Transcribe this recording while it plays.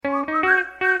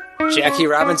Jackie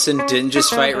Robinson didn't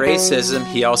just fight racism,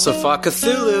 he also fought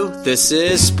Cthulhu. This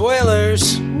is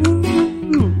Spoilers.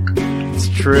 It's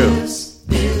true. This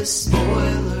is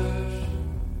Spoilers.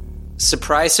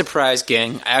 Surprise, surprise,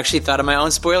 gang. I actually thought of my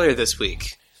own spoiler this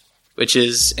week, which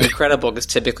is incredible because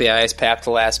typically I ask Pap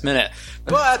the last minute.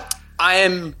 But I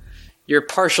am your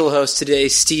partial host today,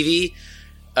 Stevie.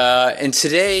 And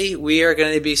today we are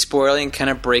going to be spoiling, kind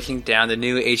of breaking down the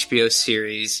new HBO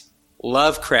series,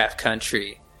 Lovecraft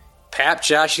Country. Pap,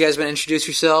 Josh, you guys want to introduce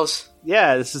yourselves?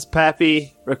 Yeah, this is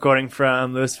Pappy, recording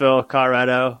from Louisville,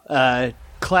 Colorado.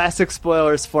 Classic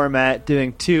spoilers format,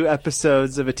 doing 2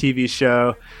 episodes of a TV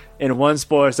show in one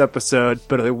spoilers episode,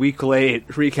 but a week late,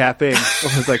 recapping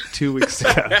what was like 2 weeks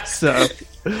ago. So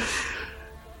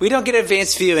we don't get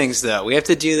advanced viewings, though. We have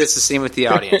to do this the same with the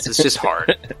audience. It's just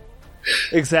hard.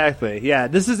 Exactly. Yeah,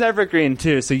 this is evergreen,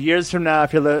 too. So years from now,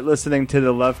 if you're listening to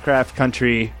the Lovecraft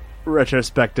Country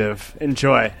retrospective,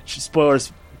 enjoy.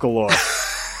 Spoilers galore.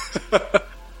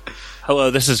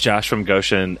 Hello, this is Josh from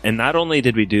Goshen, and not only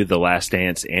did we do The Last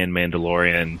Dance and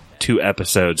Mandalorian 2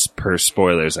 episodes per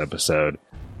spoilers episode,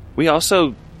 we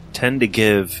also tend to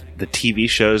give the TV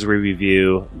shows we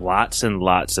review lots and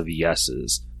lots of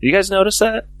yeses. You guys notice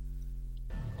that?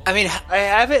 I mean, I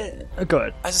haven't... Go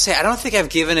ahead. I was going to say, I don't think I've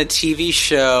given a TV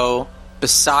show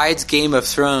besides Game of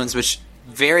Thrones, which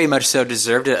very much so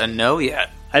deserved it, a no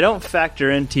yet. I don't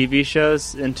factor in TV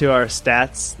shows into our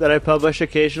stats that I publish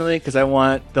occasionally because I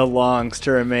want the longs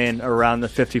to remain around the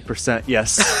 50%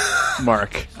 yes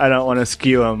mark. I don't want to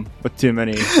skew them with too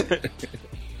many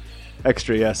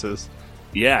extra yeses.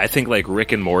 Yeah, I think like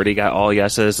Rick and Morty got all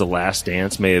yeses. The Last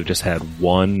Dance may have just had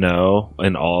 1 no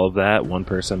in all of that. 1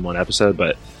 person, 1 episode.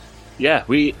 But yeah,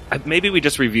 maybe we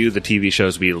just review the TV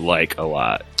shows we like a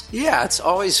lot. Yeah, it's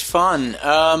always fun.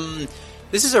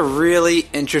 This is a really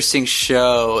interesting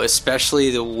show,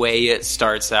 especially the way it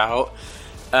starts out.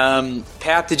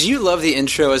 Pat, did you love the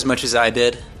intro as much as I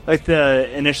did? Like the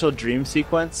initial dream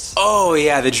sequence? Oh,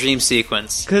 yeah, the dream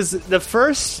sequence. Because the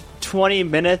first 20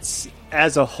 minutes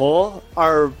as a whole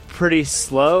are pretty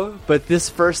slow, but this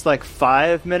first,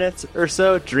 5 minutes or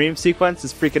so dream sequence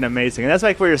is freaking amazing. And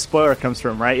that's, where your spoiler comes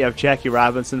from, right? You have Jackie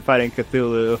Robinson fighting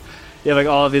Cthulhu. You have,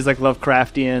 all of these,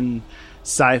 Lovecraftian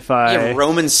sci-fi. You have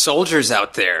Roman soldiers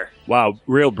out there. Wow,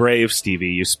 real brave, Stevie.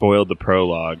 You spoiled the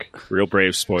prologue. Real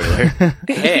brave spoiler.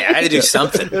 Hey, I had to do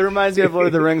something. It reminds me of Lord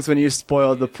of the Rings when you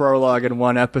spoiled the prologue in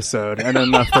 1 episode and then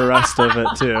left the rest of it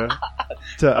to us.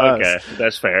 Okay,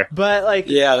 that's fair. But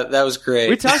yeah, that was great.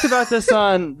 We talked about this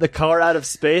on The Color Out of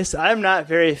Space. I'm not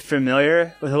very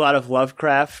familiar with a lot of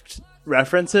Lovecraft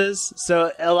references,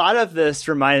 so a lot of this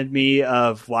reminded me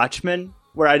of Watchmen,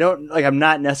 where I'm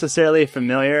not necessarily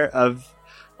familiar of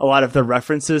a lot of the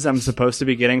references I'm supposed to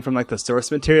be getting from the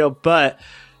source material, but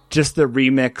just the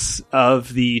remix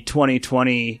of the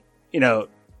 2020,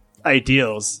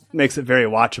 ideals makes it very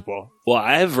watchable. Well,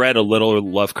 I have read a little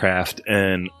Lovecraft,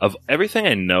 and of everything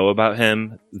I know about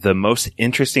him, the most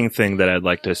interesting thing that I'd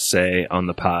like to say on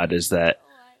the pod is that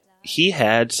he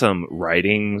had some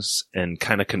writings and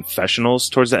kind of confessionals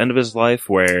towards the end of his life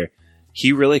where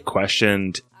he really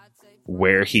questioned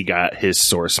where he got his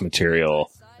source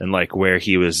material and where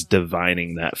he was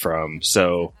divining that from.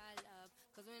 So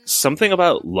something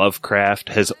about Lovecraft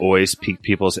has always piqued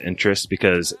people's interest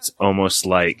because it's almost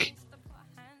like,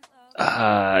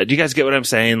 do you guys get what I'm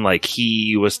saying?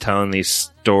 He was telling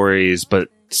these stories, but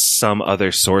some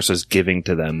other source was giving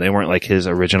to them. They weren't his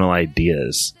original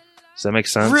ideas. Does that make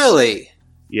sense? Really?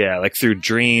 Yeah, through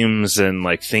dreams and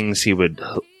things he would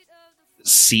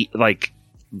see,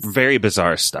 very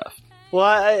bizarre stuff.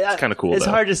 Well, it's kind of cool. It's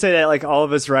hard to say that all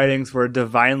of his writings were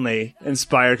divinely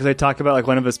inspired because I talk about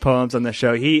one of his poems on the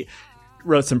show. He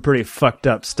wrote some pretty fucked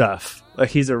up stuff.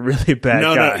 He's a really bad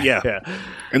guy. No, yeah,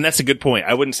 and that's a good point.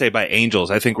 I wouldn't say by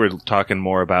angels. I think we're talking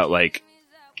more about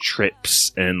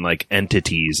trips and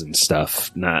entities and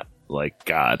stuff, not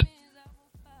God.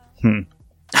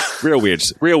 Real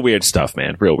weird stuff,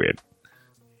 man. Real weird.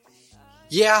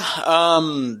 Yeah.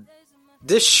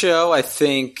 This show, I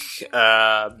think.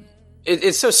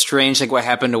 It's so strange, what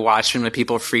happened to Watchmen when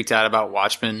people freaked out about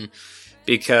Watchmen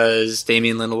because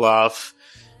Damien Lindelof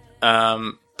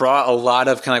brought a lot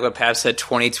of kind of what Pat said,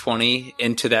 2020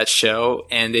 into that show.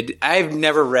 And I've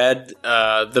never read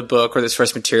the book or the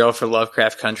source material for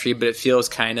Lovecraft Country, but it feels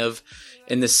kind of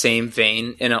in the same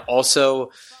vein. And it also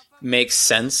makes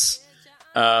sense,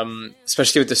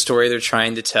 especially with the story they're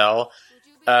trying to tell.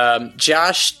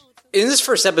 Josh, in this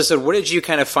first episode, what did you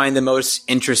kind of find the most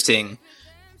interesting?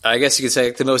 I guess you could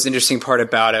say the most interesting part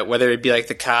about it, whether it be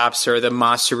the cops or the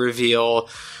monster reveal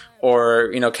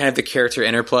or, kind of the character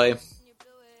interplay.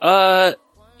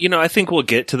 I think we'll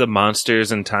get to the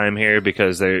monsters in time here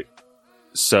because they're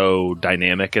so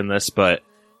dynamic in this, but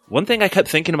one thing I kept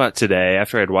thinking about today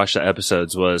after I'd watched the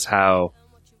episodes was how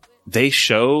they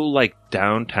show like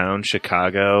downtown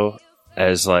Chicago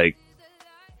as like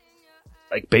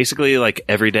basically like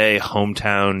everyday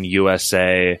hometown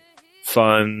USA,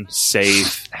 fun,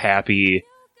 safe, happy,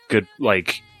 good,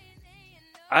 like,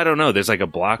 I don't know, there's like a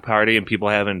block party and people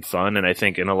having fun, and I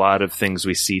think in a lot of things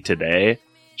we see today,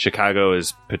 Chicago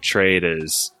is portrayed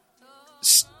as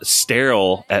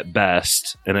sterile at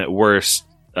best, and at worst,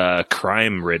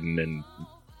 crime-ridden and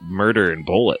murder and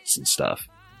bullets and stuff.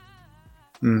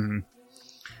 Mm-hmm.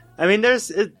 I mean,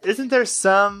 isn't there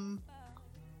some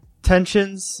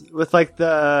tensions with like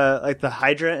the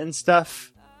hydrant and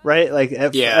stuff, right? Like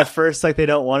at first, like they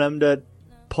don't want him to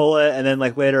pull it, and then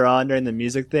like later on during the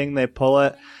music thing, they pull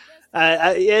it.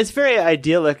 It's very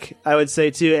idyllic, I would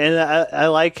say too, and I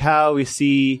like how we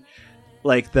see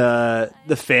like the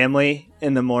family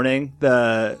in the morning,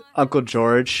 the Uncle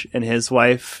George and his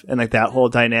wife, and like that whole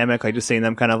dynamic, like just seeing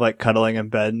them kind of like cuddling in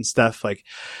bed and stuff. Like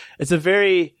it's a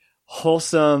very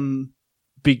wholesome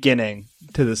beginning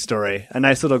to the story, a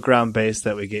nice little ground base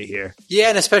that we get here. Yeah,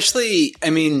 and especially,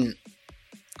 I mean,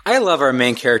 I love our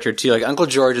main character too. Like Uncle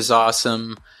George is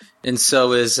awesome, and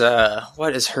so is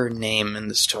what is her name in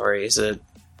the story? Is it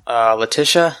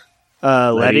Letitia?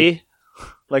 Letty.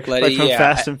 Like from yeah.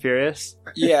 Fast and Furious.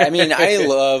 Yeah, I mean, I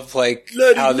love like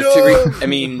how the three. I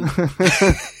mean,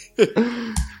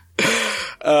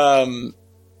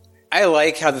 I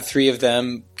like how the three of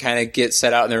them kind of get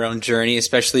set out on their own journey,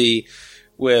 especially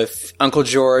with Uncle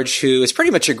George, who is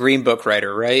pretty much a Green Book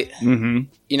writer, right? Mm-hmm.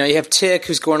 You know, you have Tick,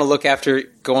 who's going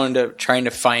to trying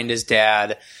to find his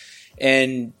dad,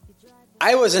 and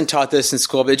I wasn't taught this in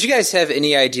school, but did you guys have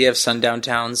any idea of sundown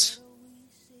towns?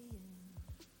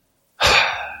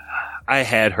 I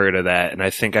had heard of that, and I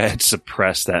think I had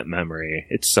suppressed that memory.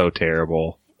 It's so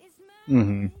terrible.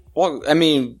 Mm-hmm. Well, I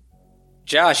mean,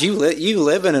 Josh, you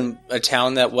live in a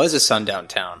town that was a sundown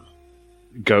town.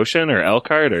 Goshen or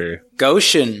Elkhart or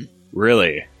Goshen?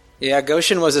 Really? Yeah,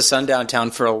 Goshen was a sundown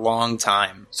town for a long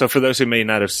time. So for those who may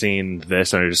not have seen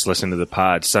this or just listening to the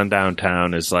pod, sundown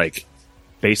town is like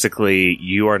basically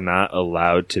you are not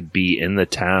allowed to be in the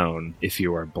town if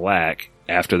you are black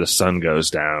after the sun goes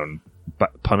down.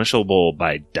 But punishable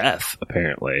by death,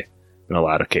 apparently, in a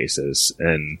lot of cases.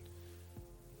 And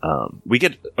we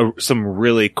get some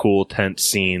really cool tense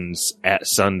scenes at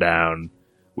sundown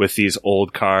with these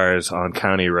old cars on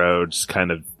county roads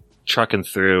kind of trucking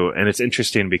through. And it's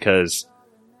interesting because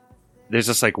there's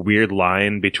this like weird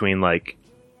line between like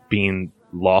being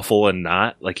lawful and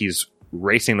not. Like he's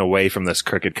racing away from this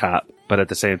crooked cop, but at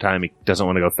the same time, he doesn't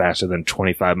want to go faster than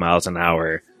 25 miles an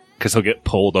hour. Because he'll get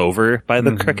pulled over by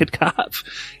the crooked cop.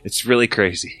 It's really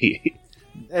crazy.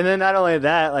 And then not only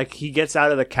that, like he gets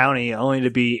out of the county only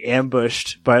to be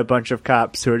ambushed by a bunch of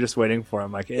cops who are just waiting for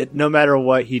him. Like no matter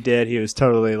what he did, he was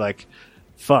totally like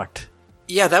fucked.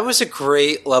 Yeah, that was a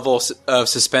great level of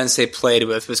suspense they played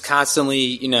with. Was constantly,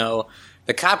 you know,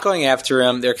 the cop going after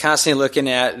him. They're constantly looking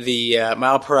at the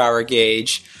mile per hour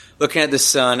gauge, looking at the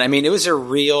sun. I mean, it was a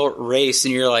real race,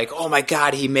 and you're like, oh my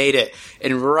God, he made it.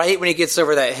 And right when he gets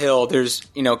over that hill, there's,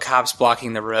 you know, cops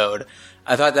blocking the road.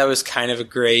 I thought that was kind of a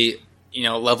great, you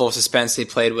know, level of suspense they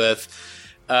played with.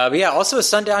 But yeah, also with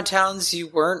sundown towns, you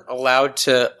weren't allowed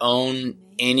to own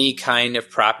any kind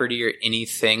of property or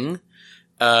anything.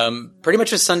 Pretty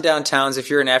much with sundown towns,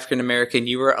 if you're an African American,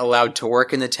 you were allowed to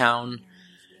work in the town,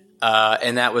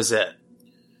 and that was it.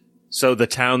 So the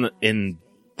town in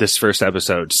this first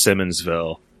episode,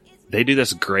 Simmonsville, they do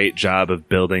this great job of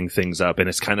building things up, and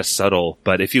it's kind of subtle,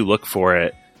 but if you look for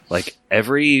it, like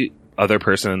every other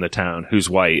person in the town who's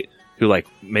white, who like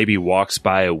maybe walks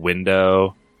by a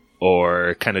window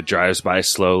or kind of drives by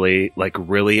slowly, like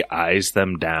really eyes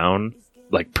them down,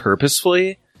 like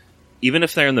purposefully, even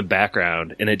if they're in the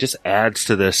background, and it just adds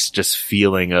to this just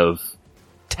feeling of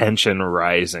tension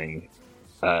rising.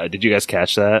 Did you guys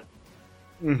catch that?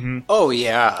 Mm-hmm. Oh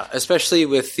yeah, especially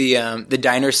with the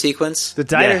diner sequence. The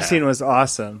diner scene was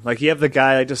awesome. Like you have the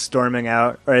guy like, just storming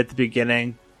out right at the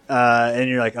beginning, and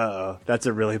you're like, "Uh-oh, that's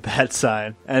a really bad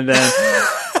sign." And then,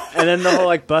 and then the whole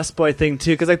like busboy thing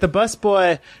too, because like the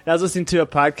busboy. I was listening to a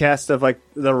podcast of like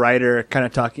the writer kind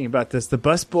of talking about this. The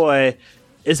busboy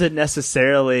isn't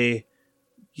necessarily,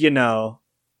 you know,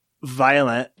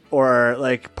 violent or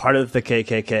like part of the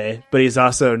KKK, but he's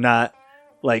also not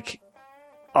like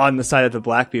on the side of the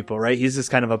black people, right? He's just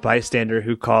kind of a bystander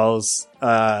who calls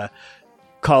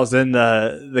calls in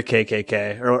the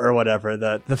KKK or whatever,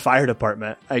 the fire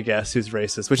department, I guess, who's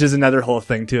racist, which is another whole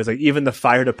thing too. It's like even the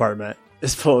fire department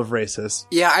is full of racists.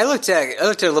 Yeah, I looked at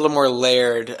it a little more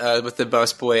layered with the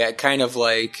busboy. I kind of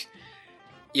like,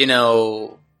 you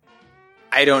know,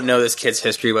 I don't know this kid's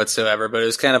history whatsoever, but it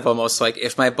was kind of almost like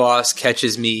if my boss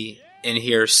catches me in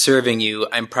here serving you,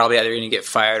 I'm probably either going to get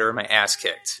fired or my ass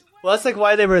kicked. Well, that's like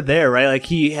why they were there, right? Like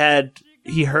he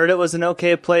heard it was an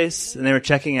okay place and they were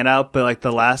checking it out, but like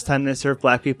the last time they served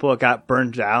black people, it got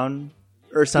burned down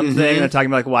or something. Mm-hmm. They're talking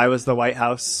about like why was the White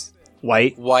House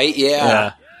white? White,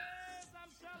 yeah.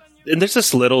 And there's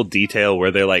this little detail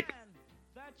where they're like,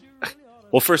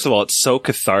 well, first of all, it's so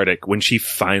cathartic when she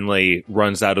finally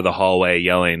runs out of the hallway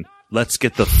yelling, "Let's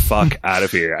get the fuck out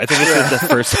of here." I think it's like the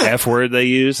first F word they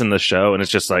use in the show, and it's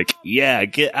just like, yeah,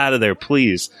 get out of there,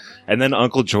 please. And then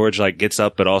Uncle George like gets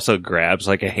up but also grabs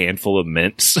like a handful of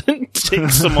mints and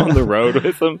takes them on the road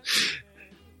with him.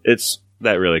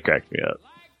 That really cracked me up.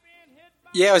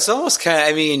 Yeah, it was almost kind of,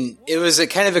 I mean, it was a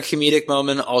kind of a comedic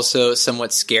moment, also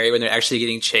somewhat scary when they're actually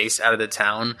getting chased out of the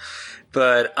town.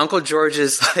 But Uncle George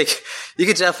is like, you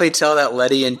could definitely tell that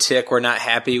Letty and Tick were not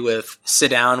happy with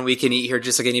sit down, we can eat here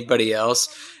just like anybody else.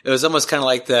 It was almost kind of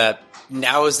like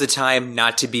now is the time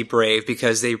not to be brave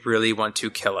because they really want to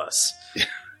kill us.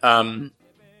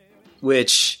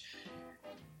 Which,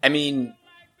 I mean,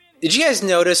 did you guys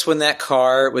notice when that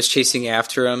car was chasing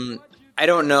after him? I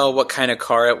don't know what kind of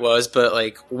car it was, but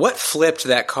like, what flipped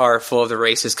that car full of the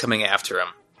racists coming after him?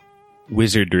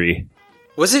 Wizardry.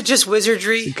 Was it just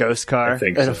wizardry? Ghost car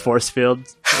and a force field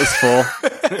was full.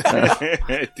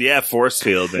 Yeah, force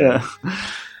field, man.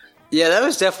 Yeah, that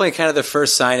was definitely kind of the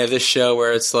first sign of this show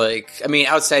where it's like, I mean,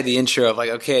 outside the intro of like,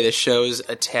 okay, this show's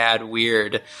a tad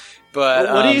weird.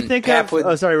 But what do you think of?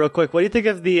 Oh, sorry, real quick. What do you think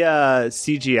of the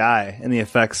CGI and the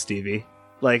effects, Stevie?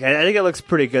 Like, I think it looks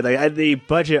pretty good. Like, the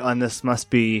budget on this must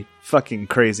be fucking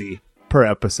crazy per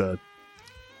episode.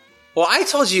 Well, I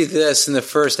told you this in the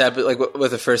first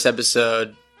with the first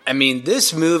episode. I mean,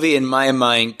 this movie, in my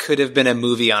mind, could have been a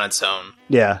movie on its own.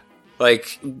 Yeah.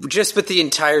 Like, just with the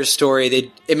entire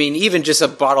story, even just a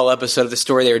bottle episode of the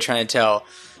story they were trying to tell.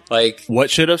 Like, what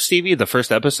should have, Stevie? The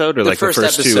first episode or the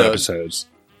first two episodes?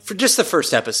 For just the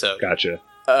first episode. Gotcha.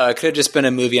 Could have just been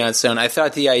a movie on its own. I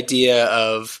thought the idea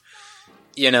of,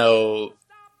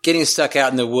 getting stuck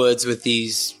out in the woods with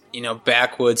these,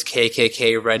 backwoods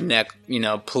KKK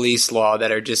redneck, police law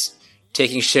that are just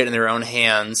taking shit in their own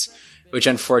hands, which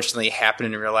unfortunately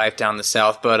happened in real life down the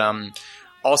South. But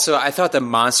also, I thought the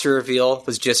monster reveal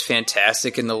was just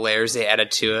fantastic and the layers they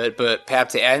added to it. But Pap,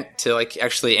 to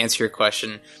actually answer your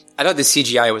question, I thought the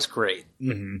CGI was great.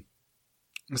 Mm-hmm.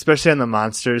 Especially on the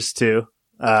monsters too.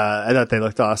 I thought they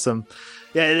looked awesome.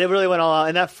 Yeah, it really went all out.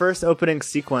 In that first opening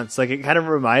sequence, like, it kind of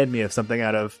reminded me of something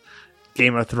out of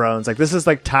Game of Thrones. Like, this is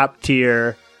like top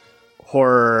tier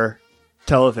horror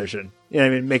television. I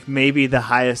mean, maybe the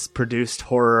highest produced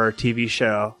horror TV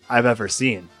show I've ever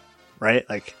seen. Right?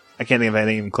 Like, I can't think of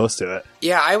anything even close to it.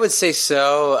 Yeah, I would say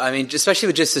so. I mean, especially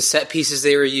with just the set pieces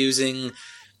they were using.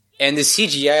 And the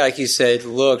CGI, like you said,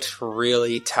 looked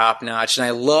really top notch. And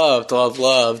I loved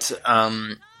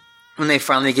when they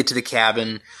finally get to the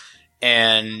cabin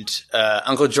and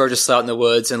Uncle George is still out in the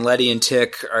woods and Letty and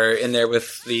Tick are in there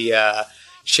with the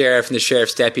sheriff and the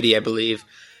sheriff's deputy, I believe.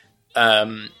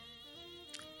 And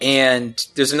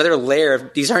there's another layer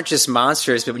of, these aren't just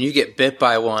monsters, but when you get bit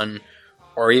by one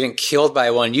or even killed by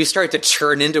one, you start to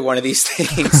turn into one of these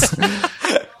things.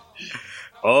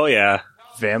 Oh, yeah.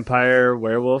 Vampire,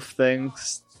 werewolf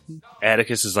things.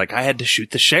 Atticus is like, I had to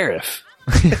shoot the sheriff.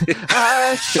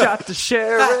 I shot the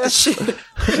sheriff.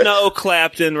 No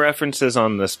Clapton references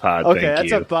on this pod. Okay, thank that's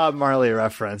you. A Bob Marley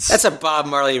reference. That's a Bob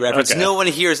Marley reference. Okay. No one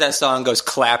hears that song and goes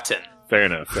Clapton. Fair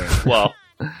enough. Well,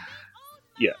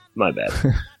 yeah, my bad.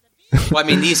 Well, I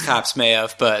mean, these cops may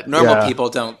have, but normal people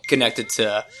don't connect it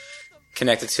to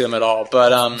him at all.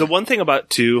 But the one thing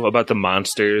about the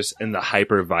monsters and the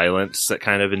hyper violence that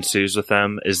kind of ensues with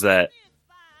them is that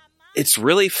it's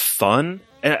really fun.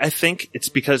 And I think it's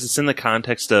because it's in the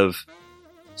context of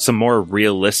some more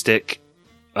realistic,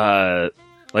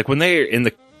 like when they're in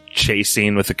the chase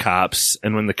scene with the cops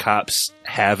and when the cops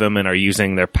have him and are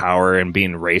using their power and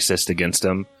being racist against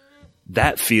him,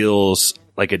 that feels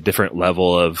like a different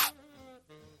level of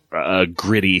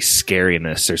gritty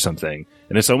scariness or something.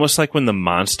 And it's almost like when the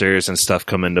monsters and stuff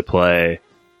come into play,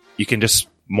 you can just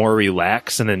more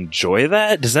relax and enjoy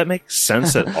that. Does that make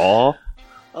sense at all?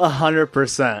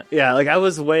 100%. Yeah, like I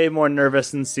was way more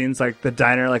nervous in scenes like the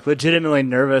diner, like legitimately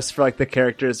nervous for like the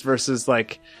characters versus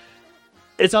like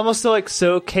it's almost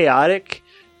so chaotic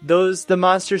the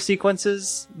monster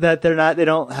sequences, that they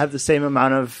don't have the same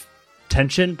amount of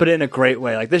tension, but in a great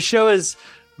way. Like, this show is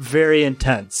very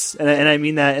intense, and I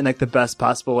mean that in like the best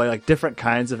possible way. Like, different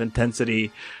kinds of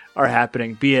intensity are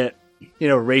happening, be it, you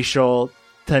know, racial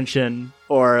tension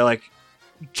or like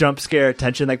jump scare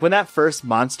tension. Like, when that first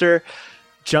monster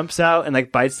jumps out and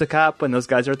like bites the cop when those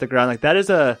guys are at the ground, like, that is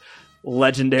a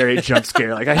legendary jump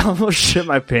scare. Like, I almost shit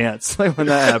my pants like when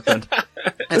that happened.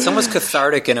 It's almost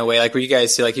cathartic in a way, like where you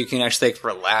guys see like you can actually like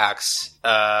relax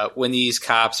when these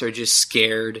cops are just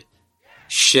scared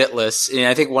shitless. And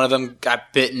I think one of them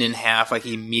got bitten in half like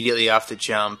immediately off the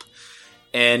jump.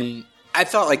 And I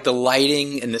thought like the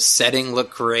lighting and the setting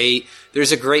looked great.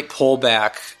 There's a great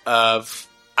pullback of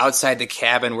outside the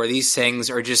cabin where these things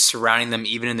are just surrounding them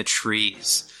even in the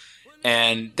trees.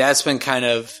 And that's been kind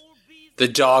of the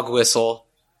dog whistle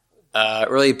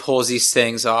really pulls these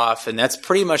things off. And that's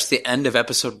pretty much the end of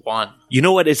episode 1. You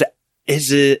know what is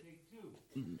it?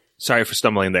 Sorry for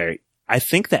stumbling there. I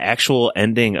think the actual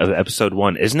ending of episode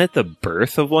 1, isn't it the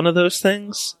birth of one of those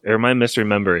things? Or am I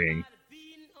misremembering?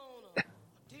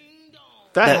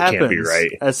 That happens can't be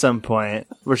right. at some point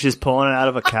where she's pulling it out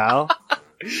of a cow.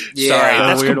 Yeah, sorry,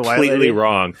 that's weird white completely lady.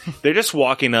 wrong. They're just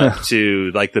walking up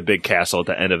to like the big castle at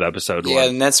the end of episode 1. Yeah,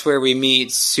 and that's where we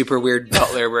meet super weird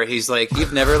Butler, where he's like,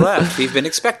 "You've never left. We've been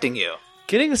expecting you."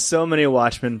 Getting so many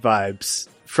Watchmen vibes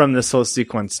from this whole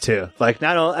sequence too. Like,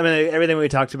 not only, I mean, everything we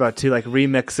talked about too, like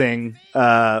remixing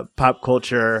pop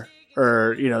culture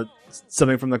or, you know,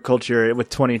 something from the culture with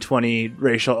 2020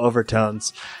 racial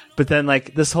overtones. But then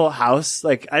like this whole house,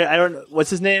 like I don't, what's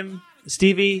his name?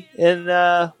 Stevie in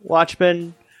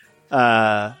Watchmen,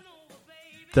 the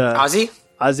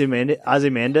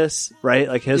Ozymandias, right?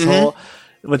 Like his whole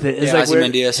with his like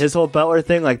weird, his whole Butler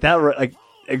thing, like that, like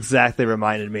exactly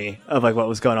reminded me of like what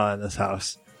was going on in this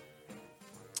house.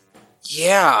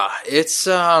 Yeah, it's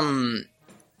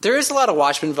there is a lot of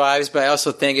Watchmen vibes, but I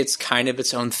also think it's kind of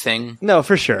its own thing. No,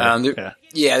 for sure.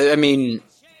 Yeah, I mean,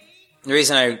 the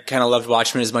reason I kind of loved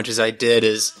Watchmen as much as I did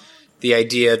is the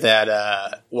idea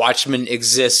that Watchmen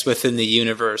exists within the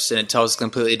universe and it tells a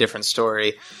completely different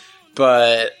story.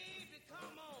 But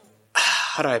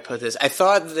how do I put this? I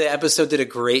thought the episode did a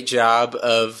great job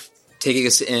of taking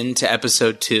us into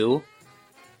episode 2.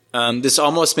 This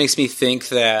almost makes me think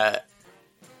that...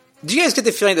 Do you guys get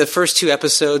the feeling that the first 2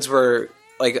 episodes were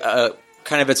like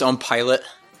kind of its own pilot?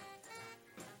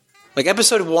 Like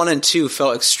episode 1 and 2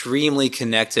 felt extremely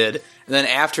connected. And then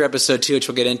after episode 2, which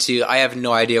we'll get into, I have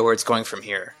no idea where it's going from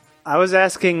here. I was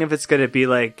asking if it's going to be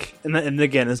like, and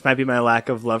again, this might be my lack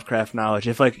of Lovecraft knowledge,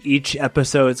 if like each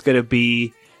episode's going to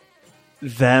be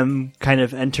them kind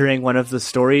of entering one of the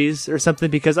stories or something,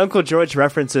 because Uncle George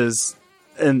references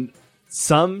in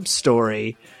some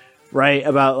story, right,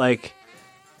 about like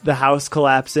the house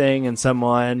collapsing and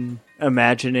someone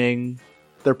imagining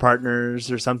their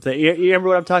partners or something. You remember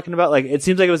what I'm talking about? Like, it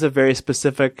seems like it was a very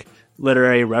specific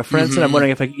literary reference, and I'm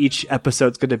wondering if like each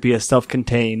episode's going to be a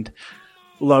self-contained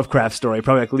Lovecraft story,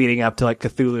 probably like leading up to like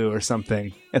Cthulhu or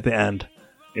something at the end.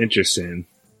 Interesting.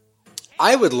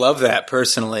 I would love that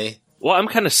personally. Well, I'm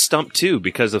kind of stumped too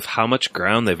because of how much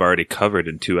ground they've already covered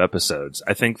in 2 episodes.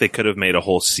 I think they could have made a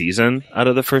whole season out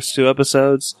of the first 2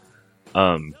 episodes.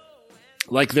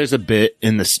 Like there's a bit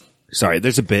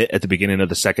there's a bit at the beginning of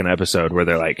the second episode where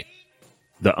they're like,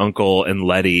 the uncle and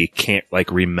Letty can't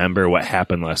like remember what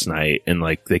happened last night, and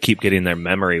like they keep getting their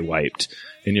memory wiped,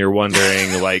 and you're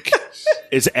wondering like,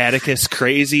 is Atticus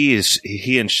crazy? Is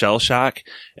he in shell shock?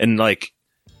 And like,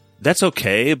 that's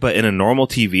okay, but in a normal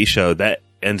TV show, that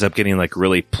ends up getting like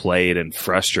really played and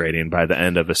frustrating by the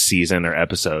end of a season or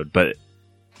episode. But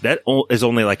that is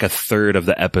only like a third of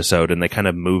the episode, and they kind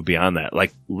of move beyond that.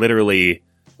 Like literally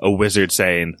a wizard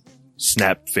saying,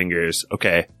 snap fingers,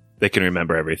 okay, they can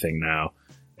remember everything now.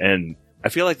 And I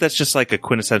feel like that's just like a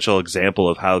quintessential example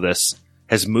of how this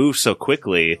has moved so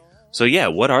quickly. So yeah,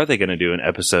 what are they going to do in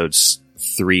episodes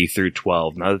 3 through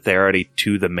 12 now that they're already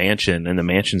to the mansion and the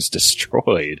mansion's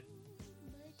destroyed?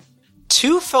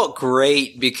 2 felt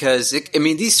great because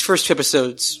these first 2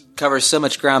 episodes cover so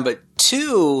much ground, but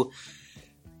 2,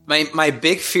 my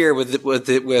big fear with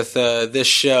this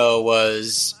show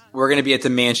was we're going to be at the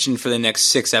mansion for the next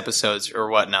 6 episodes or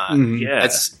whatnot. Yeah,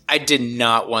 I did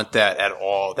not want that at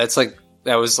all. That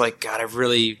was like, God, I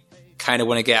really kind of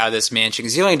want to get out of this mansion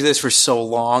because you only do this for so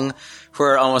long,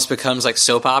 where it almost becomes like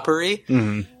soap opera-y.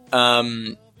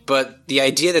 But the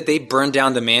idea that they burned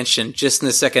down the mansion just in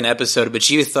the second episode, but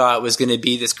you thought was going to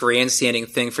be this grandstanding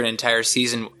thing for an entire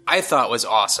season, I thought was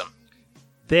awesome.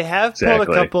 They have pulled a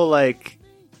couple like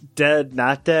dead,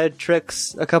 not dead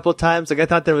tricks a couple times. Like I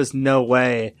thought there was no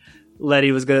way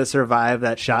Letty was going to survive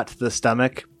that shot to the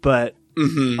stomach but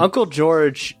Uncle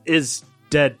George is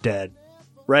dead,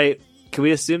 right? Can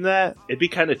we assume that? It'd be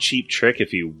kind of cheap trick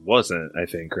if he wasn't, I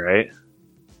think, right?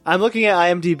 I'm looking at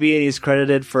IMDb and he's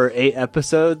credited for 8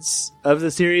 episodes of the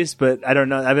series, but I don't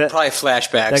know. I bet probably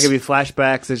flashbacks. That could be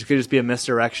flashbacks. It could just be a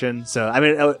misdirection. So I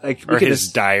mean, like, or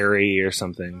his diary or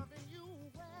something.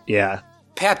 Yeah.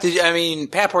 Pap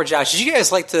or Josh, did you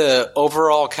guys like the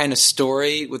overall kind of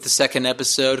story with the second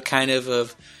episode, kind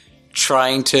of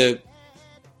trying to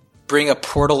bring a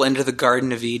portal into the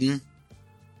Garden of Eden?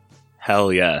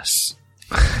 Hell yes.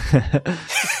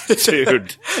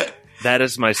 Dude, that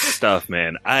is my stuff,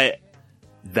 man.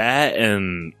 That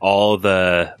and all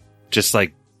the just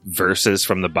like verses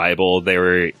from the Bible they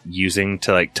were using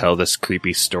to like tell this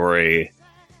creepy story.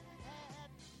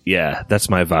 Yeah, that's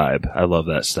my vibe. I love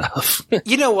that stuff.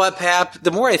 You know what, Pap? The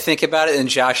more I think about it, and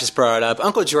Josh has brought it up,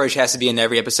 Uncle George has to be in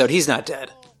every episode. He's not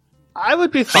dead. I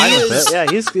would be fine with it. Yeah,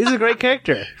 he's a great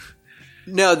character.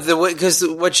 No, because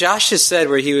what Josh just said,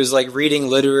 where he was like reading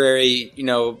literary,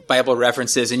 Bible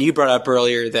references, and you brought up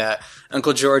earlier that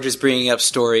Uncle George is bringing up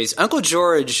stories. Uncle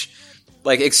George,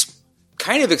 like,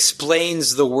 kind of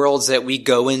explains the worlds that we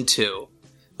go into.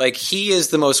 Like, he is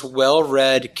the most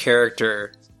well-read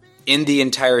character in the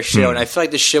entire show, and I feel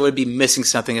like the show would be missing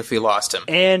something if we lost him.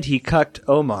 And he cucked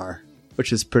Omar,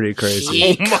 which is pretty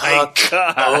crazy. Oh my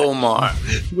god, Omar!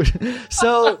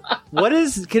 So, what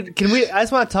is? Can we? I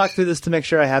just want to talk through this to make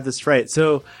sure I have this right.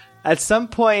 So, at some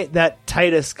point, that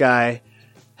Titus guy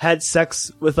had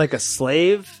sex with like a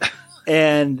slave,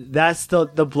 and that's the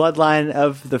bloodline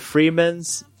of the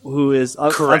Freemans, who is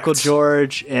Uncle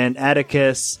George and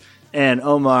Atticus and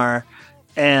Omar,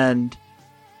 and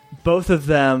both of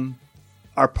them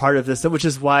are part of this, which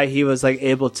is why he was like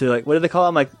able to, like, what do they call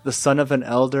him? Like the son of an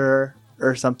elder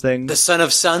or something. The son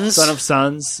of sons? Son of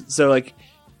sons. So like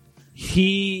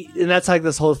and that's how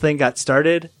this whole thing got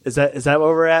started. Is that where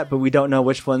we're at? But we don't know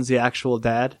which one's the actual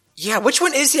dad. Yeah, which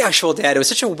one is the actual dad? It was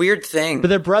such a weird thing. But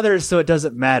they're brothers, so it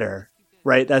doesn't matter,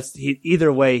 right?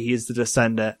 Either way, he's the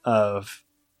descendant of.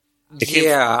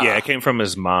 It came from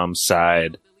his mom's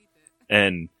side,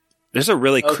 and there's a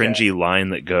really cringy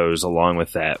line that goes along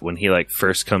with that when he like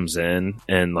first comes in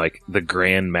and like the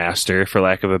Grand Master, for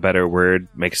lack of a better word,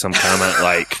 makes some comment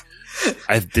like,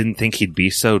 I didn't think he'd be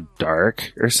so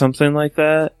dark or something like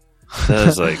that. That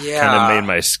was like kind of made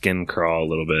my skin crawl a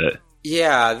little bit.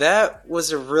 Yeah, that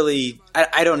was a really,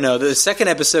 I don't know. The second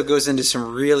episode goes into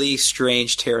some really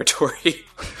strange territory.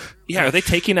 Yeah, are they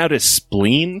taking out his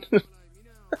spleen?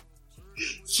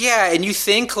 Yeah, and you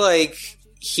think like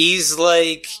he's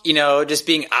like, just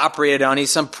being operated on. He's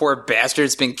some poor bastard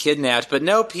that's been kidnapped. But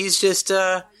nope, he's just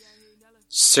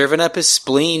serving up his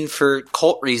spleen for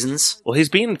cult reasons. Well, he's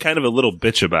being kind of a little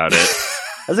bitch about it.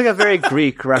 That's like a very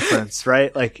Greek reference,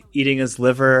 right? Like eating his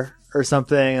liver or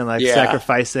something and like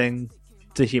sacrificing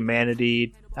to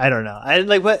humanity. I don't know.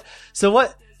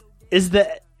 What is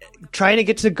trying to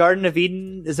get to the Garden of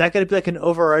Eden? Is that going to be like an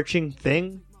overarching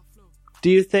thing? Do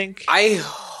you think? I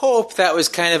hope that was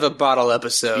kind of a bottle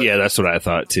episode. Yeah, that's what I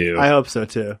thought too. I hope so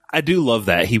too. I do love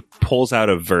that. He pulls out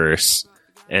a verse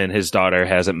and his daughter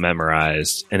has it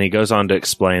memorized, and he goes on to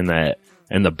explain that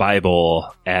in the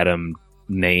Bible, Adam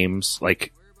names,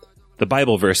 like, the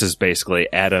Bible verse is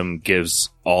basically Adam gives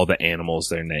all the animals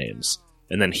their names.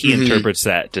 And then he interprets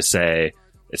that to say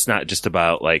it's not just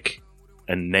about like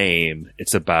a name,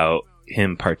 it's about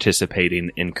him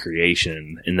participating in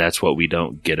creation, and that's what we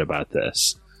don't get about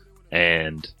this.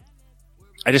 And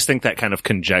I just think that kind of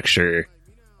conjecture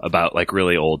about like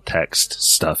really old text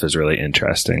stuff is really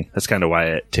interesting. That's kind of why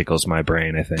it tickles my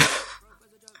brain, I think.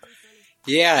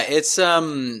 Yeah, it's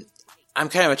I'm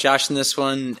kind of with Josh in this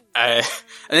one. I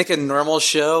think a normal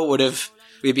show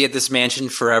we'd be at this mansion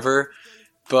forever,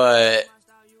 but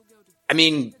I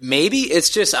mean, maybe it's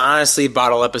just honestly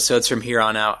bottle episodes from here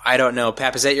on out. I don't know.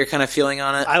 Pap, is that your kind of feeling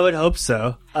on it? I would hope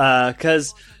so.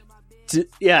 Because,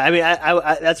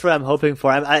 I that's what I'm hoping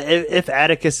for. If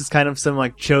Atticus is kind of some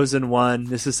like chosen one,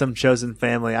 this is some chosen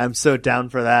family, I'm so down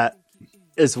for that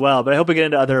as well. But I hope we get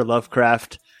into other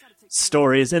Lovecraft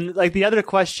stories. And like the other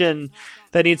question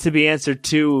that needs to be answered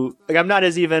too, like I'm not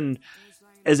as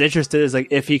interested as like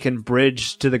if he can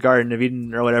bridge to the Garden of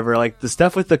Eden or whatever. Like the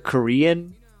stuff with the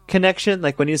Korean connection,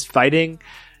 like when he's fighting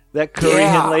that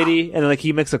Korean lady and like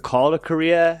he makes a call to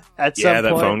Korea at some point. Yeah,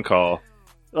 that phone call.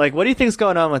 Like, what do you think's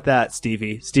going on with that,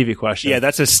 Stevie? Stevie question. Yeah,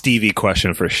 that's a Stevie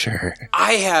question for sure.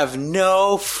 I have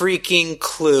no freaking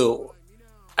clue.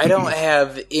 I don't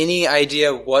have any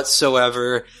idea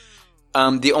whatsoever.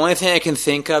 The only thing I can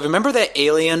think of, remember that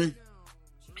alien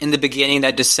in the beginning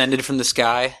that descended from the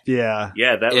sky? Yeah.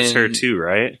 Yeah, that was her too,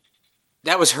 right?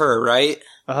 That was her, right?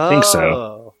 Oh, think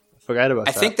so. I forgot about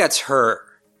that. I think that's her.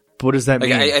 What does that Like,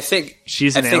 mean? I think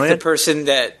she's an I think alien? the person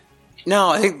that. No,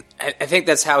 I think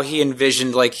that's how he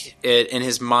envisioned like it in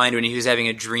his mind when he was having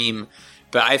a dream.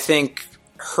 But I think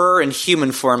her in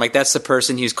human form, like that's the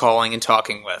person he's calling and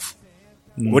talking with.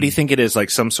 What do you think it is? Like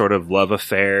some sort of love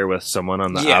affair with someone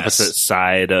on the Yes. opposite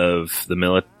side of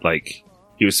the like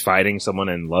he was fighting someone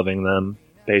and loving them,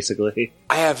 basically.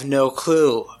 I have no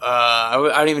clue.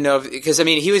 I don't even know because I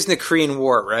mean he was in the Korean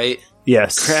War, right?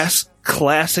 Yes.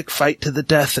 Classic fight to the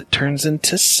death that turns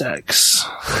into sex.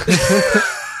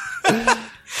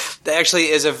 That actually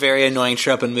is a very annoying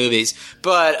trope in movies.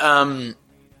 But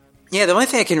yeah, the only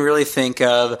thing I can really think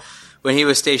of when he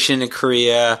was stationed in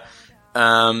Korea,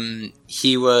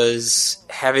 he was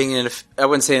having I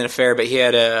wouldn't say an affair, but he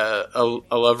had a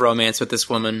love romance with this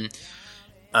woman.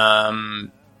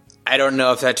 I don't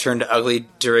know if that turned ugly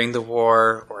during the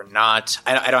war or not.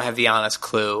 I don't have the honest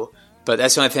clue, but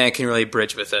that's the only thing I can really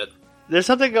bridge with it. There's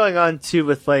something going on too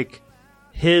with like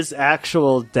his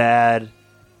actual dad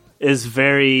is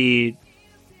very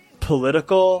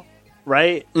political,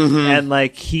 right? Mm-hmm. And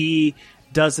like he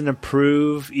doesn't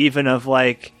approve even of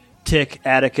like Tick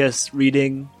Atticus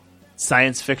reading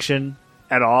science fiction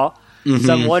at all. Mm-hmm.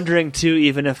 So I'm wondering too,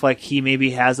 even if like he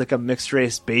maybe has like a mixed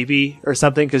race baby or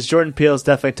something, because Jordan Peele's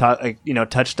definitely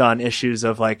touched on issues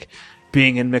of like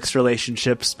being in mixed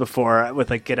relationships before with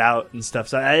like Get Out and stuff.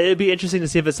 So it'd be interesting to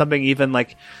see if it's something even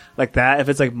like that. If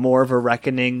it's like more of a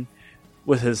reckoning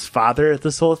with his father,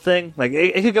 this whole thing, like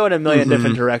it could go in a million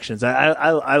different directions.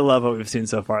 I love what we've seen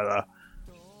so far, though.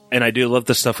 And I do love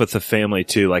the stuff with the family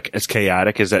too. Like as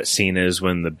chaotic as that scene is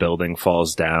when the building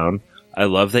falls down, I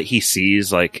love that he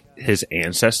sees like his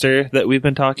ancestor that we've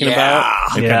been talking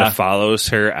about and kind of follows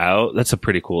her out. That's a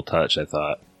pretty cool touch, I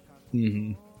thought.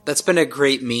 Mm-hmm. That's been a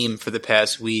great meme for the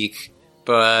past week.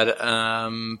 But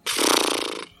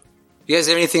you guys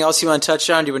have anything else you want to touch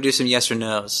on? Do you want to do some yes or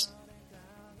no's?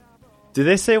 Do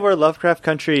they say where Lovecraft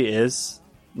Country is?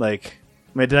 Like,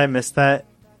 wait, did I miss that?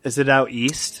 Is it out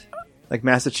east? Like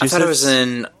Massachusetts? I thought it was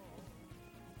in...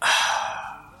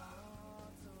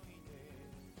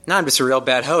 No, I'm just a real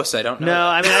bad host. I don't know. No,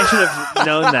 I mean, I should have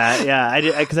known that. Yeah,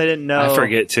 because I didn't know. I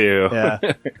forget too. Yeah.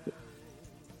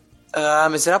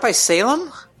 Is it out by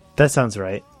Salem? That sounds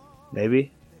right.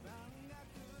 Maybe.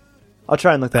 I'll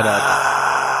try and look that up.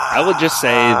 I would just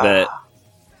say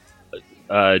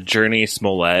that Journey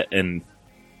Smollett, and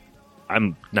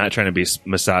I'm not trying to be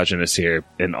misogynist here,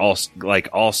 and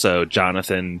also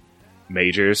Jonathan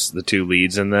Majors, the two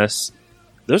leads in this,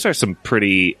 those are some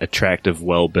pretty attractive,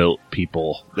 well-built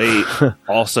people. They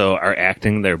also are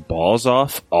acting their balls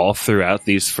off all throughout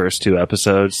these first two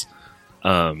episodes.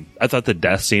 I thought the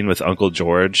death scene with Uncle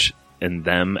George and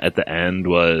them at the end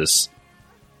was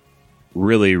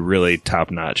really, really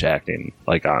top-notch acting,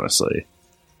 like, honestly.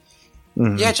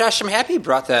 Mm-hmm. Yeah, Josh, I'm happy you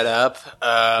brought that up.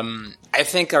 I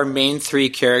think our main three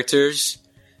characters,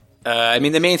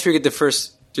 the main three get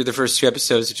through the first two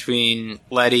episodes between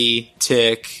Letty,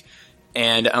 Tick,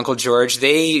 and Uncle George.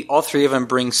 All three of them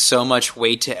bring so much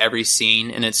weight to every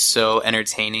scene, and it's so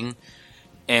entertaining.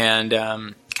 And,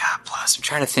 God bless, I'm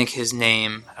trying to think his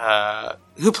name.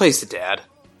 Who plays the dad?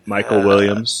 Michael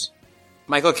Williams.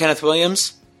 Michael Kenneth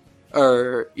Williams?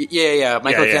 Michael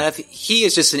Kenneth. He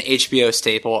is just an HBO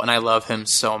staple, and I love him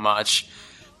so much.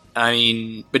 I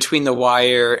mean, between The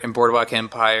Wire and Boardwalk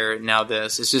Empire, now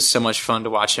this, it's just so much fun to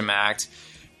watch him act.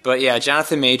 But yeah,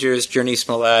 Jonathan Majors, Journey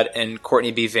Smollett, and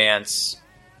Courtney B. Vance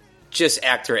just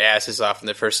act their asses off in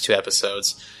the first two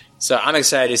episodes. So I'm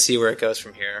excited to see where it goes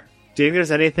from here. Do you think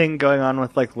there's anything going on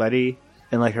with like Letty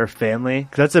and like her family?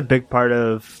 Because that's a big part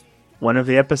of one of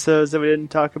the episodes that we didn't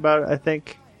talk about, I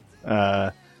think.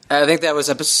 I think that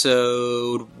was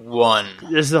episode 1.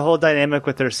 There's the whole dynamic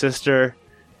with her sister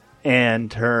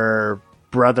and her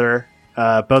brother,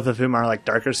 both of whom are like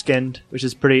darker skinned, which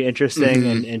is pretty interesting.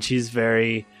 Mm-hmm. And she's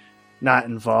very not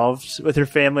involved with her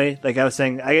family. Like I was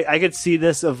saying, I could see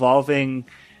this evolving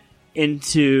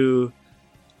into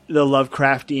the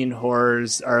Lovecraftian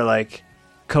horrors are like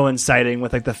coinciding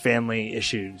with like the family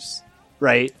issues,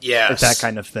 right? Yes. Like that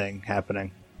kind of thing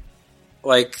happening.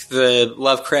 Like the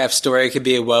Lovecraft story could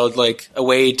be a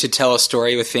way to tell a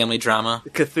story with family drama.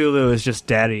 Cthulhu is just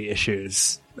daddy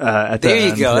issues. There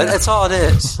you go. Yeah. That's all it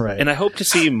is. Right. And I hope to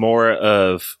see more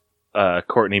of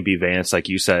Courtney B. Vance, like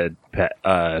you said,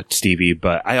 Stevie.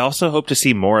 But I also hope to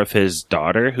see more of his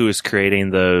daughter, who is creating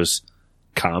those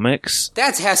comics.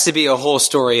 That has to be a whole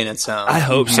story in its own. I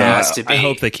hope so. Has to be. I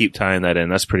hope they keep tying that in.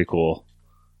 That's pretty cool.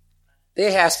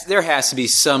 There has to be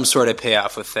some sort of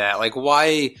payoff with that. Like,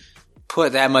 why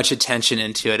put that much attention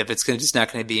into it if it's just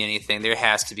not going to be anything? There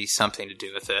has to be something to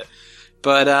do with it.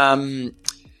 But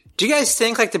do you guys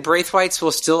think like the Braithwaites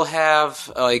will still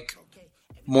have like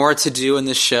more to do in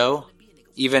this show,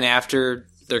 even after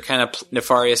their kind of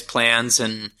nefarious plans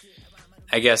and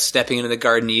I guess stepping into the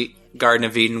Garden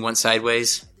of Eden went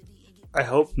sideways? I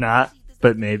hope not,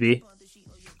 but maybe.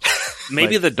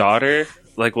 Maybe the daughter,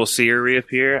 like we'll see her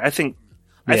reappear. I think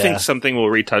something we'll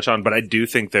retouch on, but I do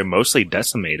think they're mostly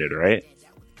decimated, right?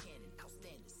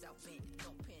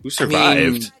 Who survived? I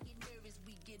mean,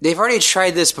 they've already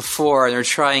tried this before, and they're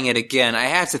trying it again. I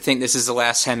have to think this is the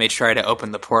last time they try to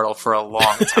open the portal for a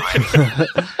long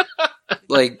time.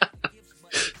 Like,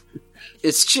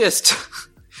 it's just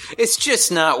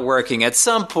not working. At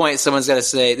some point, someone's got to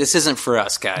say, this isn't for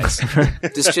us, guys.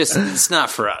 It's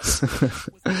not for us.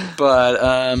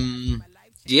 But,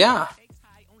 yeah.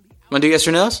 Want to do yes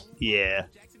or no's? Yeah.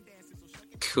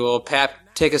 Cool. Pat,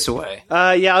 take us away.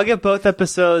 Yeah, I'll give both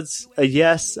episodes a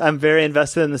yes. I'm very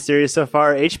invested in the series so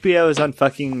far. HBO is on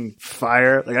fucking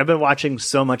fire. Like, I've been watching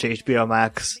so much HBO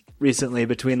Max recently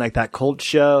between like that cult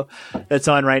show that's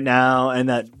on right now and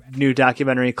that new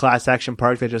documentary Class Action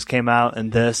Park that just came out,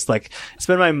 and this, like, it's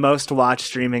been my most watched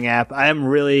streaming app. I am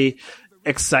really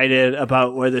excited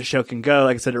about where the show can go.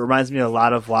 Like I said, it reminds me a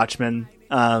lot of Watchmen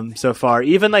so far.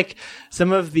 Even like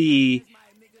some of the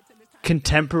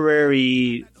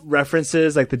contemporary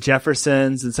references, like the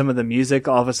Jeffersons and some of the music,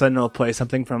 all of a sudden it'll play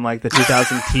something from like the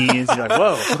 2000 teens. You're like,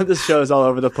 whoa, this show is all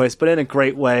over the place, but in a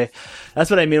great way.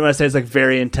 That's what I mean when I say it's like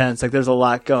very intense. Like there's a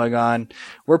lot going on.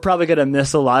 We're probably going to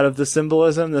miss a lot of the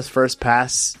symbolism this first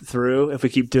pass through if we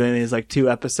keep doing these like 2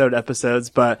 episodes,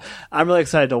 but I'm really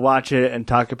excited to watch it and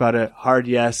talk about it. Hard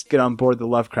yes. Get on board the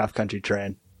Lovecraft Country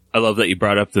train. I love that you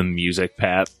brought up the music,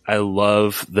 Pat. I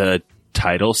love the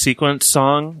title sequence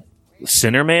song.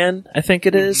 Sinner Man, I think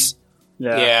it is.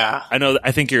 Yeah.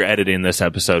 I think you're editing this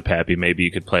episode, Pappy. Maybe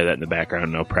you could play that in the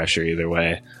background. No pressure either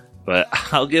way. But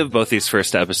I'll give both these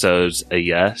first episodes a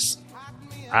yes.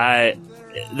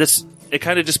 It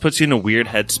kind of just puts you in a weird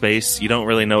headspace. You don't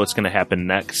really know what's going to happen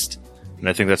next. And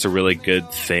I think that's a really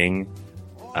good thing.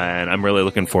 And I'm really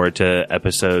looking forward to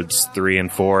episodes 3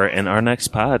 and 4 in our next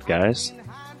pod, guys.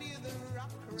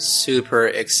 Super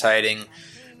exciting.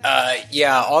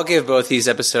 Yeah, I'll give both these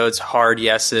episodes hard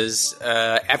yeses.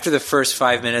 After the first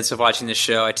 5 minutes of watching the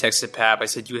show, I texted Pap. I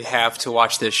said, you have to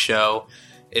watch this show.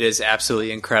 It is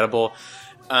absolutely incredible.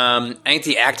 I think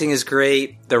the acting is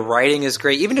great. The writing is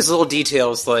great. Even just little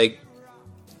details like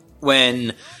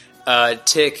when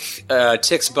Tick's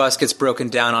bus gets broken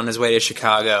down on his way to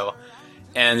Chicago,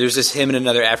 and there's just him and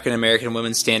another African-American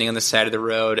woman standing on the side of the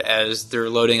road as they're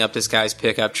loading up this guy's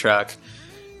pickup truck.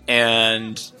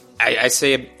 And I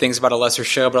say things about a lesser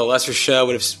show, but a lesser show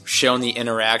would have shown the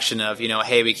interaction of,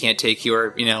 hey, we can't take you,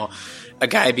 or, a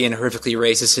guy being horrifically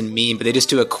racist and mean, but they just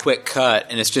do a quick cut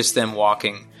and it's just them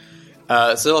walking.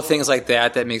 So little things like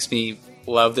that makes me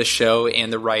love the show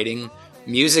and the writing.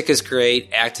 Music is great,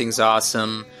 acting's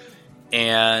awesome,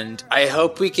 and I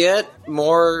hope we get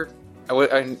more,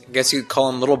 I guess you could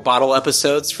call them little bottle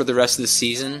episodes for the rest of the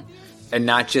season and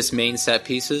not just main set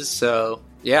pieces. So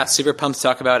yeah, super pumped to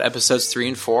talk about episodes 3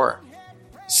 and 4.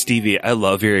 Stevie, I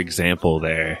love your example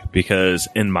there, because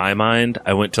in my mind,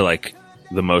 I went to like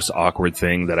the most awkward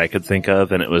thing that I could think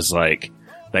of, and it was like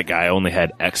that guy only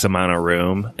had X amount of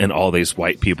room, and all these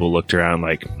white people looked around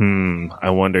like, I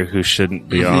wonder who shouldn't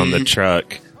be on the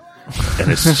truck.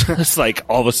 And it's just like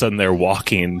all of a sudden they're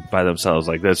walking by themselves.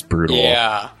 Like, that's brutal.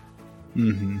 Yeah.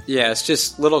 Mm-hmm. Yeah, it's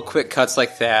just little quick cuts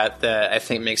like that I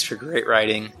think makes for great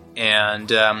writing. And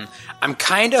I'm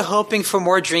kind of hoping for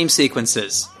more dream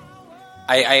sequences.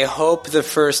 I hope the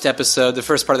first part of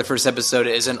the first episode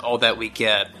isn't all that we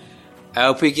get. I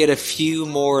hope we get a few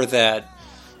more that,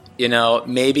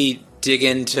 maybe dig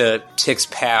into Tick's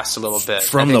past a little bit.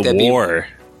 From the war.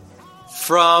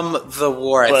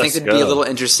 I think it'd be a little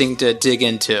interesting to dig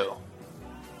into.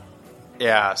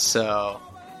 Yeah, so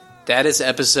that is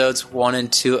episodes 1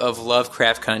 and 2 of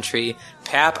Lovecraft Country.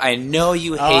 Pap, I know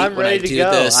you hate when I do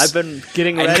this. I've been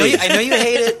getting ready. I know you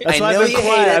hate it. That's why I've been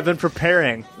quiet. I've been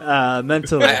preparing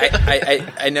mentally.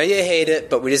 I know you hate it,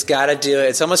 but we just got to do it.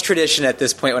 It's almost tradition at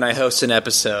this point when I host an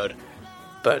episode.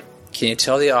 But can you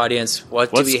tell the audience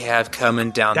what do we have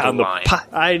coming down the line?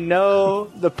 I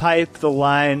know the pipe, the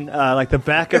line, like the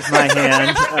back of my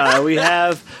hand. We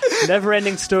have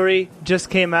Neverending Story just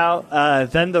came out.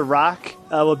 Then The Rock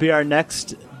will be our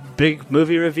next big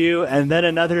movie review, and then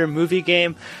another movie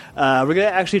game. We're going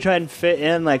to actually try and fit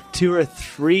in like 2 or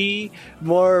 3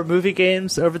 more movie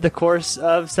games over the course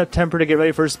of September to get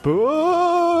ready for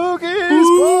spooky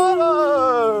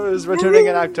spoilers. News returning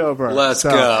in October. Let's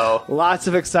go. Lots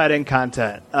of exciting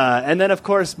content. And then, of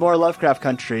course, more Lovecraft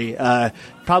Country.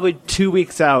 Probably 2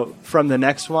 weeks out from the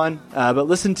next one. But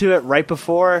listen to it right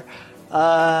before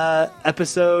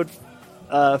episode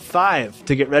 5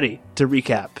 to get ready to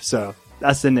recap. So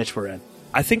that's the niche we're in.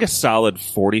 I think a solid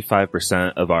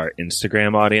 45% of our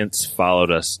Instagram audience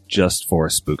followed us just for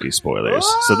spooky spoilers.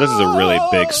 So this is a really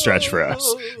big stretch for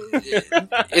us.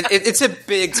 It's a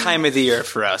big time of the year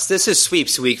for us. This is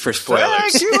sweeps week for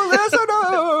spoilers. Thank you,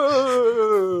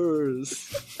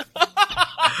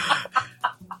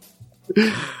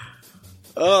 listeners!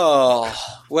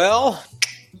 Oh, well,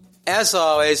 as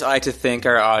always, I like to thank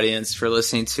our audience for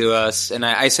listening to us. And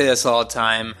I say this all the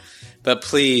time. But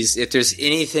please, if there's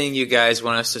anything you guys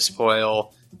want us to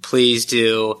spoil, please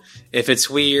do. If it's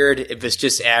weird, if it's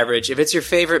just average, if it's your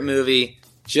favorite movie,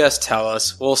 just tell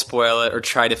us. We'll spoil it or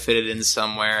try to fit it in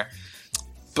somewhere.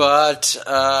 But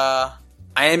I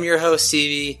am your host,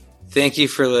 Stevie. Thank you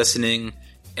for listening.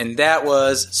 And that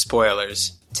was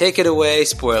Spoilers. Take it away,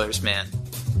 Spoilers Man.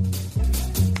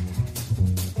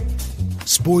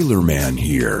 Spoiler Man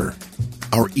here.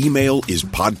 Our email is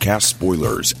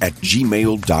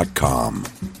podcastspoilers@gmail.com.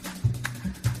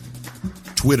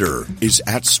 Twitter is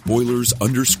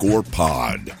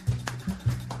 @spoilers_pod.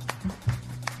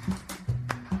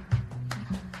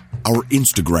 Our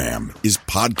Instagram is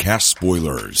Podcast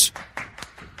Spoilers.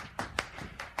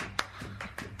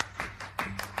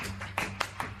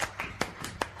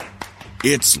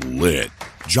 It's lit.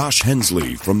 Josh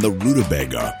Hensley from the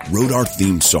Rutabaga wrote our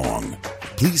theme song.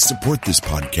 Please support this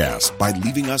podcast by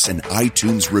leaving us an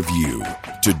iTunes review.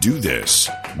 To do this,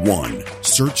 1.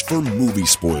 Search for movie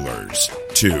spoilers.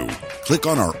 2. Click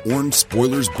on our orange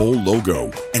Spoilers Bowl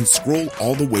logo and scroll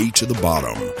all the way to the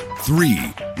bottom.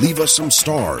 3. Leave us some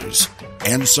stars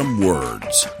and some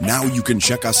words. Now you can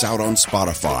check us out on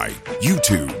Spotify,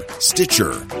 YouTube,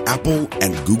 Stitcher, Apple,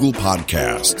 and Google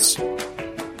Podcasts.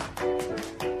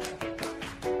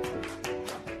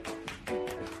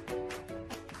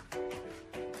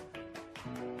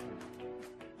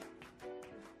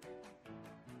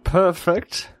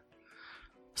 Perfect.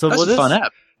 So That's a fun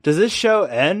app. Does this show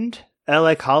end at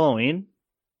like Halloween?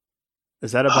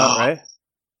 Is that about right? I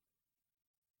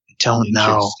don't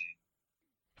know.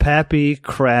 Pappy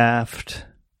Craft.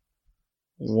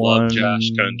 Love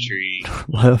Josh Country.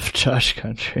 Love Josh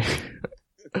Country.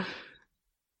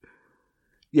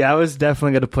 Yeah, I was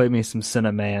definitely going to play me some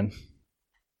Cinnamon.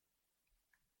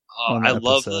 Oh, I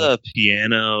love the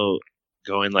piano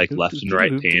going like left and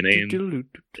right panning.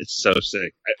 It's so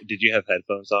sick. Did you have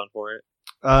headphones on for it?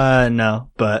 No,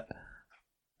 but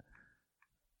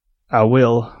I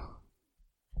will.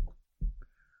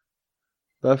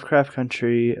 Lovecraft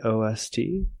Country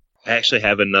OST. I actually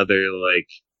have another like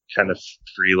kind of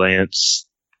freelance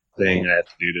thing I have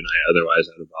to do tonight. Otherwise,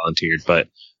 I would have volunteered. But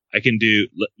I can do.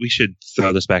 We should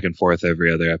throw this back and forth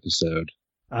every other episode.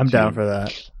 I'm down for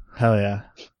that. Hell yeah.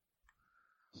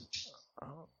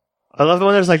 I love it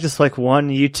when there's like just like one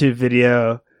YouTube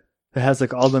video that has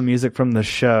like all the music from the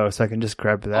show, so I can just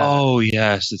grab that. Oh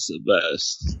yes, it's the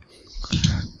best.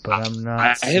 But I'm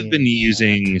not. I have been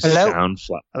using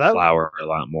Soundflower a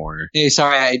lot more. Hey,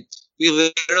 sorry, we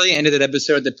literally ended that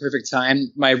episode at the perfect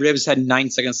time. My ribs had 9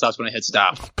 second stops when I hit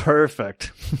stop.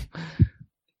 Perfect.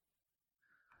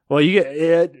 Well, you get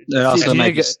it. Do you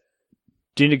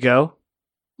need to go?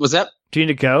 What's that? Do you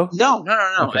need to go? No.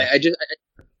 Okay.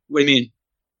 What do you mean?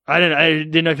 I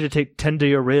didn't know if you had to tend to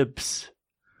your ribs.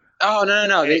 Oh,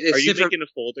 no. Are you making a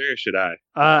folder or should I?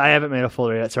 I haven't made a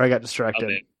folder yet, so I got distracted.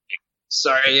 Okay.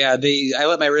 Sorry, yeah. I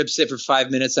let my ribs sit for 5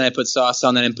 minutes, and I put sauce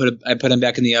on them, and I put them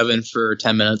back in the oven for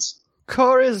 10 minutes.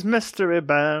 Corey's Mystery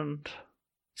Band.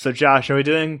 So, Josh, are we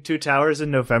doing Two Towers in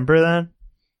November then?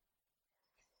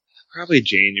 Probably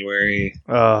January.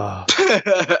 Oh,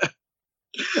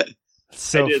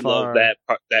 so I did far. love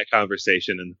that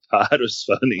conversation in the pod. It was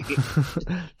funny.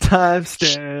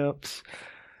 Timestamps.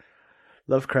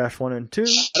 Lovecraft 1 and 2. I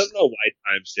don't know why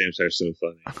timestamps are so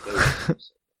funny.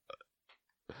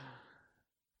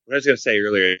 What I was going to say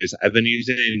earlier is I've been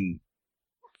using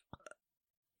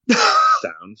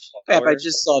Soundflower. Crap, I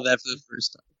just saw that for the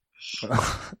first time.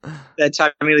 That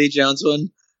Tommy Lee Jones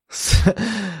one.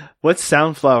 What's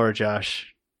Soundflower,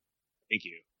 Josh? Thank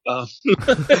you.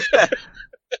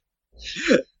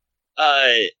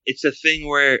 It's a thing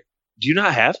where do you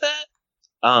not have that?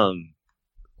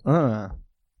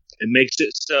 It makes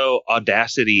it so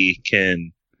Audacity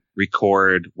can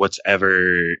record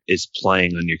whatever is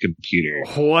playing on your computer.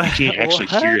 What? You can't actually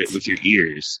hear it with your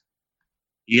ears.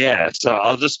 Yeah, so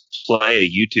I'll just play a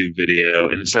YouTube video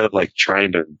and instead of like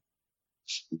trying to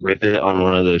rip it on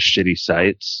one of those shitty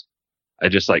sites, I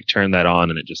just like turn that on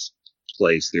and it just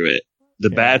plays through it. The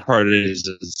bad part is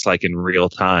it's like in real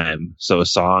time. So a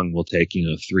song will take,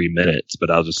 3 minutes,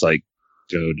 but I'll just like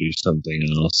go do something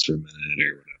else for a minute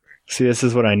or whatever. See, this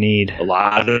is what I need. A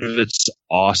lot of it's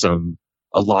awesome.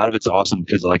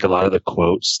 Because like a lot of the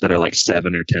quotes that are like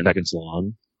 7 or 10 seconds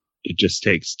long, it just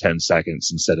takes 10 seconds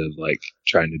instead of like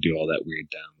trying to do all that weird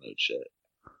download shit.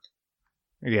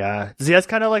 Yeah. See, that's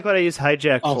kind of like what I use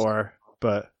Hijack for,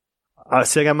 but I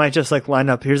was thinking I might just like line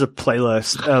up, here's a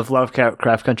playlist of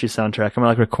Lovecraft Country soundtrack. I'm gonna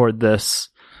like record this,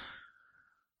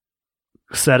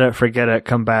 set it, forget it,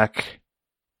 come back,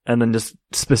 and then just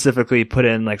specifically put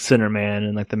in like Sinnerman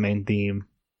and like the main theme.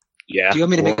 Yeah. Do you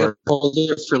want me to make a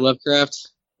folder for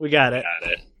Lovecraft? We got it.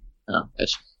 Oh,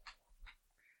 gotcha.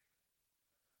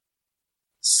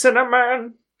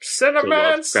 Sinnerman,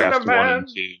 Lovecraft 1 and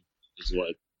 2 is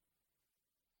what.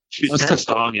 That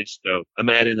song is dope. I'm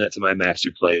adding that to my master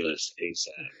playlist ASAP.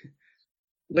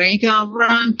 Where you gonna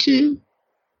run to?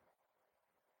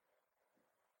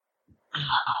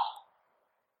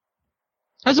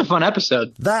 That's a fun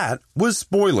episode. That was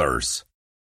Spoilers.